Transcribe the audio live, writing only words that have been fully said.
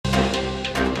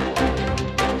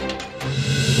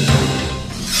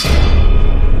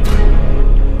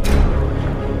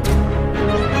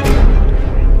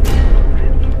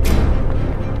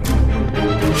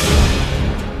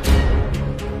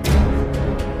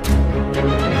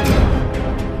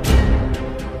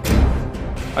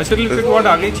Isolated word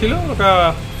আগেই ছিল, ওটা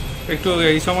একটু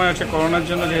এই সময় আছে করোনার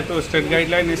জন্য, যেহেতু স্টেট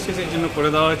গাইডলাইন এসছে সেই জন্য করে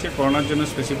দেওয়া হয়েছে, করোনার জন্য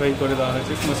স্পেসিফাই করে দেওয়া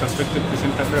হয়েছে কোনো সাসপেক্টেড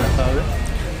পেশেন্ট থাকলে রাখা হবে।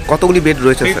 কতগুলি বেড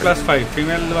রয়েছে? 3+5,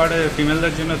 ফিমেল ওয়ার্ডে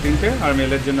ফিমেলদের জন্য 3টে আর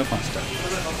মেলের জন্য 5টা।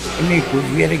 এমনি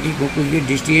কোচবিহারে কি কোচবিহার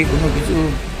ডিস্ট্রিক্টে কোনো কিছু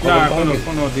না,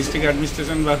 কোনো ডিস্ট্রিক্ট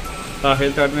অ্যাডমিনিস্ট্রেশন বা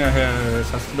হেলথ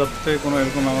স্বাস্থ্য দপ্তরে কোনো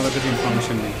এরকম আমাদের কাছে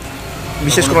ইনফরমেশন নেই।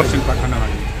 বিশেষ কোনো পাঠানো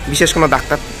হয়নি। বিশেষ কোনো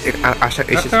ডাক্তার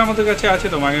ডাক্তার আমাদের কাছে আছে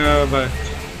তো,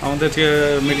 আমাদের যে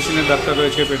মেডিসিনের ডাক্তার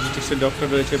রয়েছে, পেডিয়াট্রিক্সের ডক্টর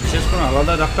রয়েছে, বিশেষ কোনো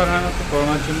আলাদা ডাক্তার হয় না তো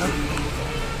করোনার জন্য।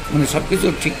 মানে সব কিছু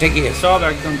ঠিকঠাকই আছে? সব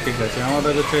একদম ঠিক আছে।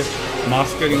 আমাদের হচ্ছে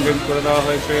মাস্কের ইনভেন্ট করে দেওয়া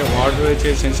হয়েছে, ওয়ার্ড রয়েছে,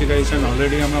 সেন্সিটাইজেশন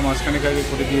অলরেডি আমরা মাসখানেক আগে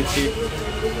করে দিয়েছি।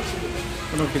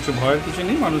 কোনো কিছু ভয়ের কিছু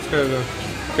নেই, মানুষকে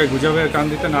গুজাবে কান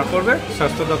দিতে না করবে।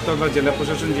 স্বাস্থ্য দপ্তর বা জেলা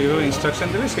প্রশাসন যেভাবে ইনস্ট্রাকশন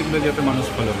দেবে সেগুলো যাতে মানুষ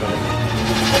ফলো করে।